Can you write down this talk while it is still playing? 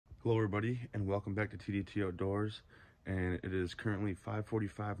Hello everybody and welcome back to TDT Outdoors, and it is currently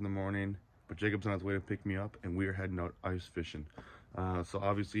 5:45 in the morning, but Jacob's on his way to pick me up and we are heading out ice fishing. So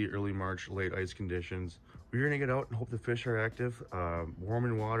obviously early March, late ice conditions. We're gonna get out and hope the fish are active, warm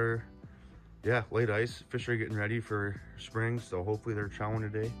in water. Yeah, late ice, fish are getting ready for spring, so hopefully they're chowing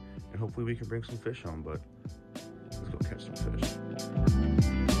today and hopefully we can bring some fish home, but let's go catch some fish.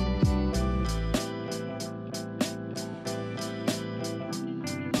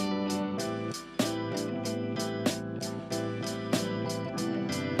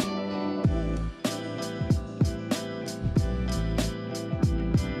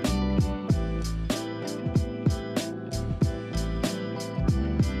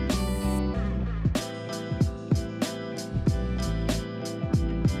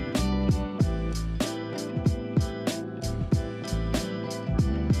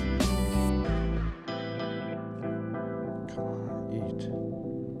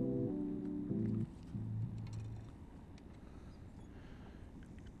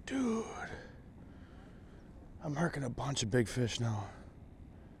 Dude, I'm marking a bunch of big fish now.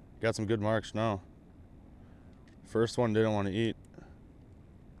 Got some good marks now. First one didn't want to eat.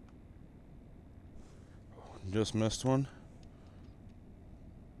 Just missed one.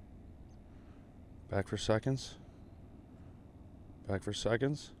 Back for seconds. Back for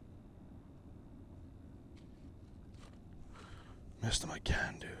seconds. Missed him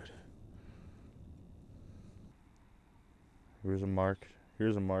again, dude. Here's a mark.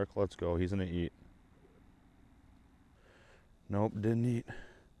 Here's a mark. Let's go. He's gonna eat. Nope, didn't eat.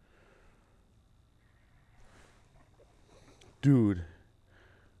 Dude.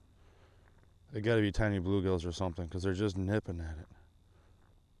 They gotta be tiny bluegills or something, because they're just nipping at it.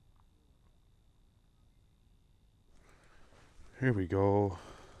 Here we go.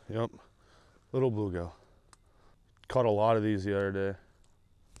 Yep. Little bluegill. Caught a lot of these the other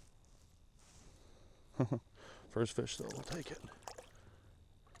day. First fish though, we'll take it.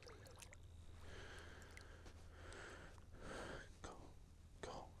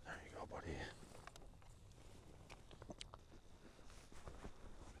 Go. There you go, buddy.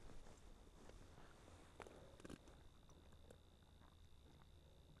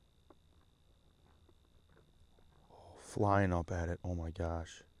 Flying up at it. Oh my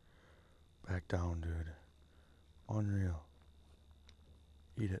gosh. Back down, dude. Unreal.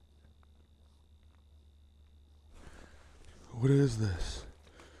 Eat it. What is this?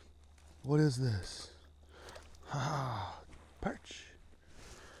 What is this? Ah, perch.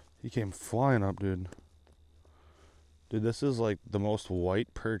 He came flying up, dude. Dude, this is like the most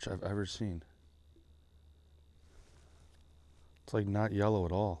white perch I've ever seen. It's like not yellow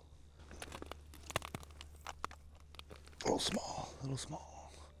at all. A little small, a little small.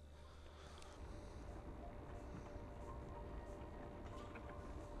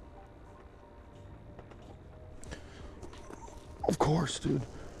 Of course, dude.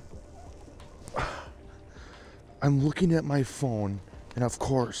 I'm looking at my phone, and of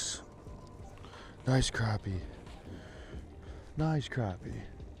course, nice crappie. Nice crappie.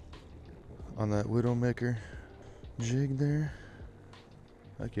 On that Widowmaker jig there.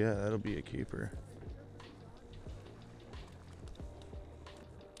 Heck yeah, that'll be a keeper.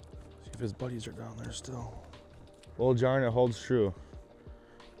 See if his buddies are down there still. Well, Jarn, it holds true.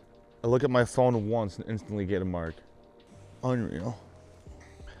 I look at my phone once and instantly get a mark. Unreal.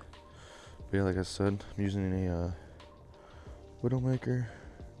 But yeah, like I said, I'm using a Widowmaker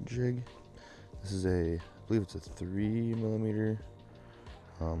jig. This is I believe it's a 3mm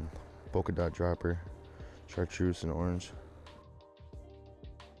polka dot dropper, chartreuse and orange.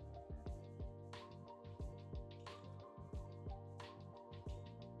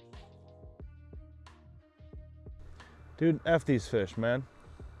 Dude, F these fish, man.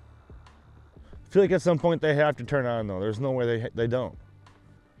 I feel like at some point they have to turn on though. There's no way they don't.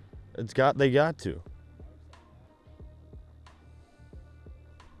 They got to.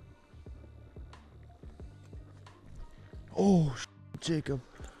 Oh, Jacob.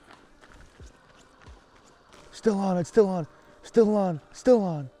 Still on, it's still on. Still on, still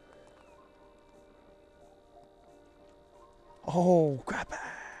on. Oh, crap.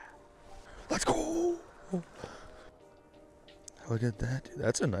 Let's go. Look at that, dude.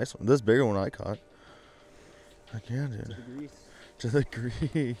 That's a nice one. This bigger one I caught. I can't, dude. To the grease. To the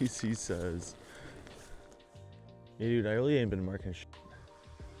grease, he says. Yeah, dude, I really ain't been marking shit.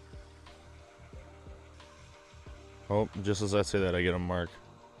 Oh, just as I say that, I get a mark.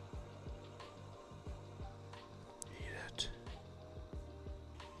 Eat it.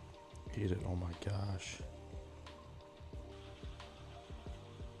 Eat it, oh my gosh.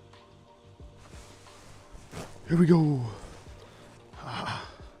 Here we go.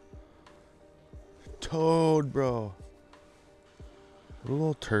 toad, bro. What a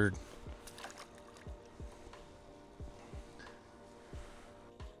little turd.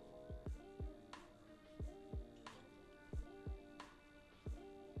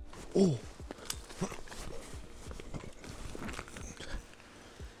 Oh.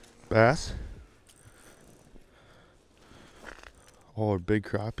 Bass. Oh, a big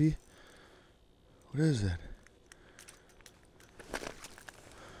crappie. What is it?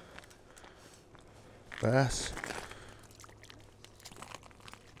 Bass.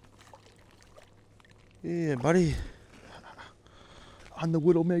 Yeah, buddy. On the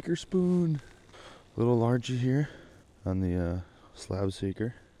Widowmaker spoon. Little largie here on the slab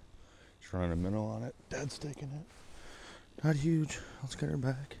seeker. Just running a minnow on it. Dad's taking it. Not huge. Let's get her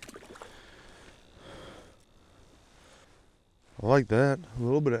back. I like that. A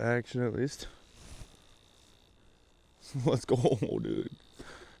little bit of action at least. Let's go, dude.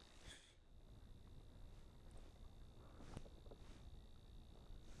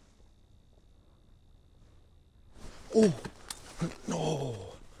 Oh, no.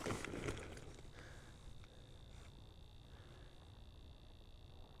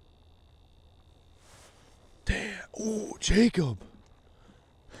 Damn. Oh, Jacob.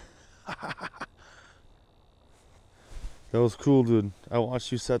 That was cool, dude. I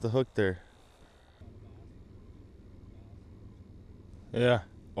watched you set the hook there. Yeah.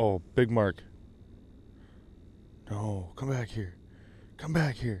 Oh, big mark. No, come back here. Come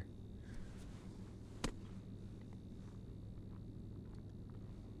back here.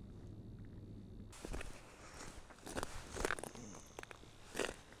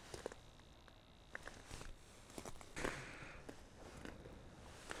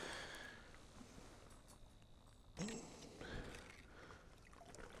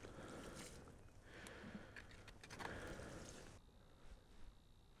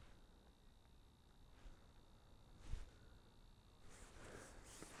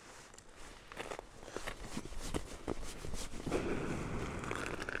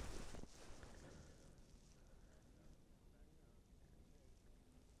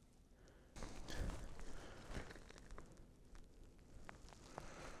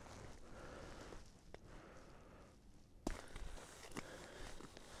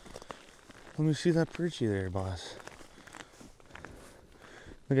 Let me see that perchy there, boss. I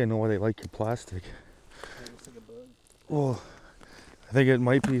think I know why they like your plastic. It looks like a bug. Well, I think it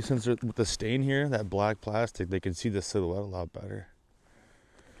might be since with the stain here, that black plastic, they can see the silhouette a lot better.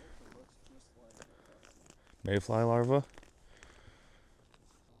 It looks just like Mayfly larva?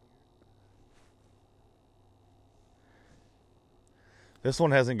 This one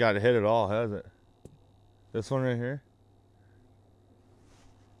hasn't got hit at all, has it? This one right here?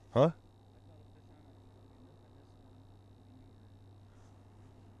 Huh?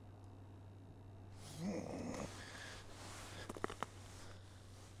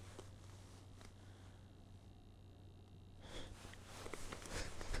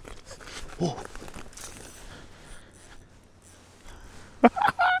 Oh.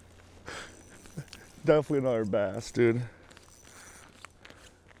 Definitely another bass, dude.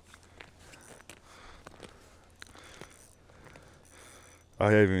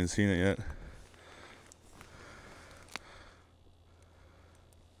 I haven't even seen it yet.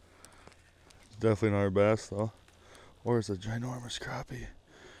 Definitely another bass, though. Or it's a ginormous crappie.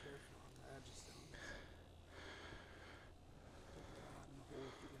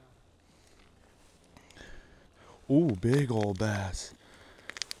 Ooh, big old bass.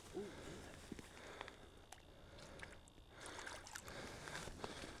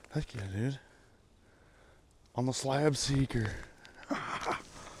 Heck yeah, dude. On the slab seeker.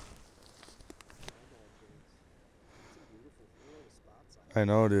 I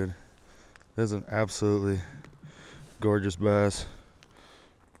know, dude. That's an absolutely gorgeous bass.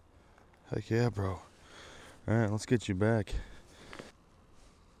 Heck yeah, bro. Alright, let's get you back.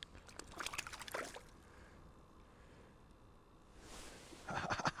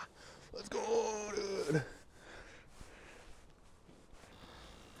 Let's go, dude.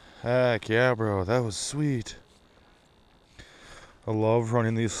 Heck yeah, bro. That was sweet. I love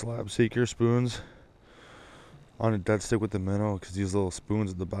running these slab seeker spoons on a dead stick with the minnow because these little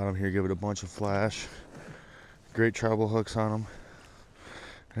spoons at the bottom here give it a bunch of flash. Great treble hooks on them.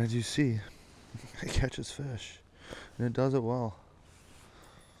 And as you see, it catches fish. And it does it well.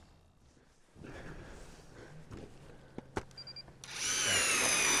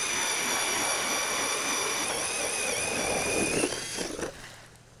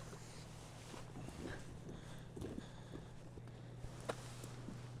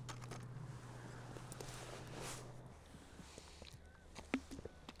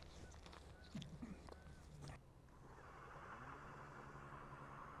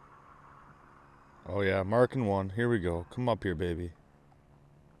 Oh yeah, marking one. Here we go. Come up here, baby.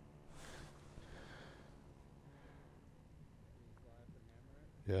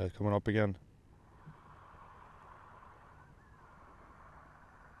 Yeah, coming up again.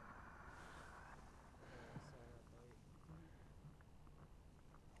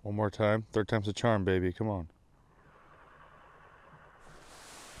 One more time. Third time's a charm, baby. Come on.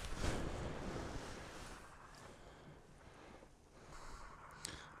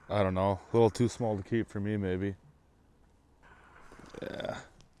 I don't know. A little too small to keep for me, maybe. Yeah.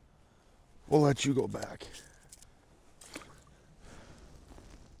 We'll let you go back.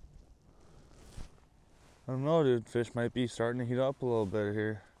 I don't know, dude. Fish might be starting to heat up a little bit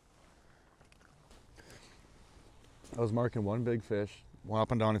here. I was marking one big fish. Went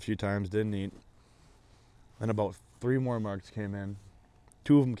up and down a few times, didn't eat. Then about 3 more marks came in.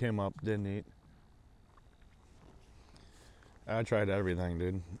 2 of them came up, didn't eat. I tried everything,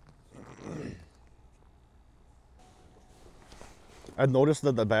 dude. I've noticed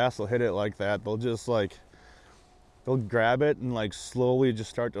that the bass will hit it like that. They'll just like, they'll grab it and like slowly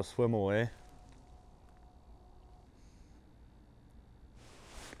just start to swim away.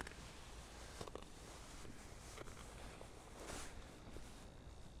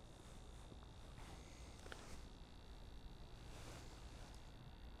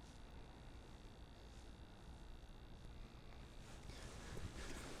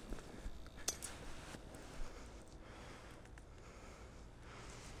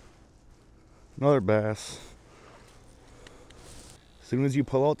 Another bass. As soon as you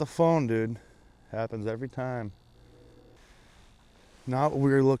pull out the phone, dude, happens every time. Not what we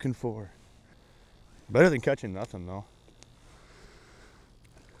were looking for. Better than catching nothing, though.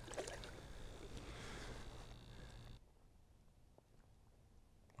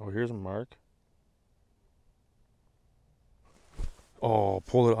 Oh, here's a mark. Oh,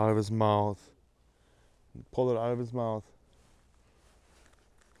 pulled it out of his mouth. Pulled it out of his mouth.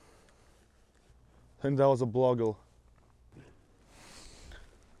 I think that was a bluggle.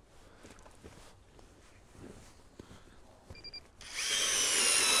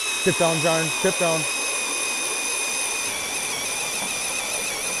 Tip down, John. Tip down.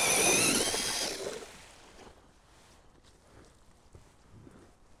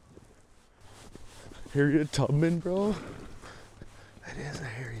 Harriet Tubman, bro. That is a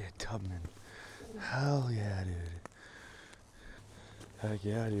Harriet Tubman. Hell yeah, dude. Heck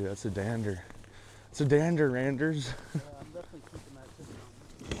yeah, dude. That's a dander. It's a dander, Randers. Yeah, I'm definitely keeping that tip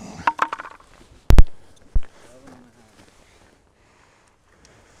on.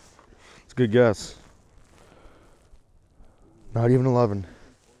 11.5. It's a good guess. Not even 11.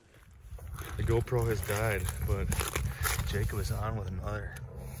 The GoPro has died, but Jacob is on with another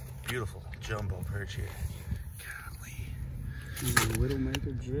beautiful jumbo perch here. Golly. A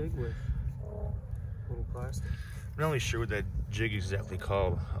Widowmaker jig with little plastic. I'm not really sure what that jig is exactly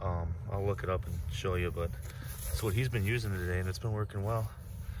called. I'll look it up and show you, but that's what he's been using today, and it's been working well.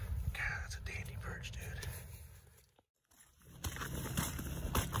 God, that's a dandy perch, dude.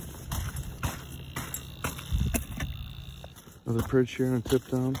 Another perch here and a tip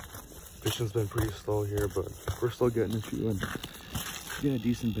down. Fishing's been pretty slow here, but we're still getting a few, and yeah, a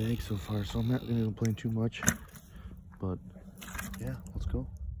decent bag so far, so I'm not going to complain too much. But yeah, let's go.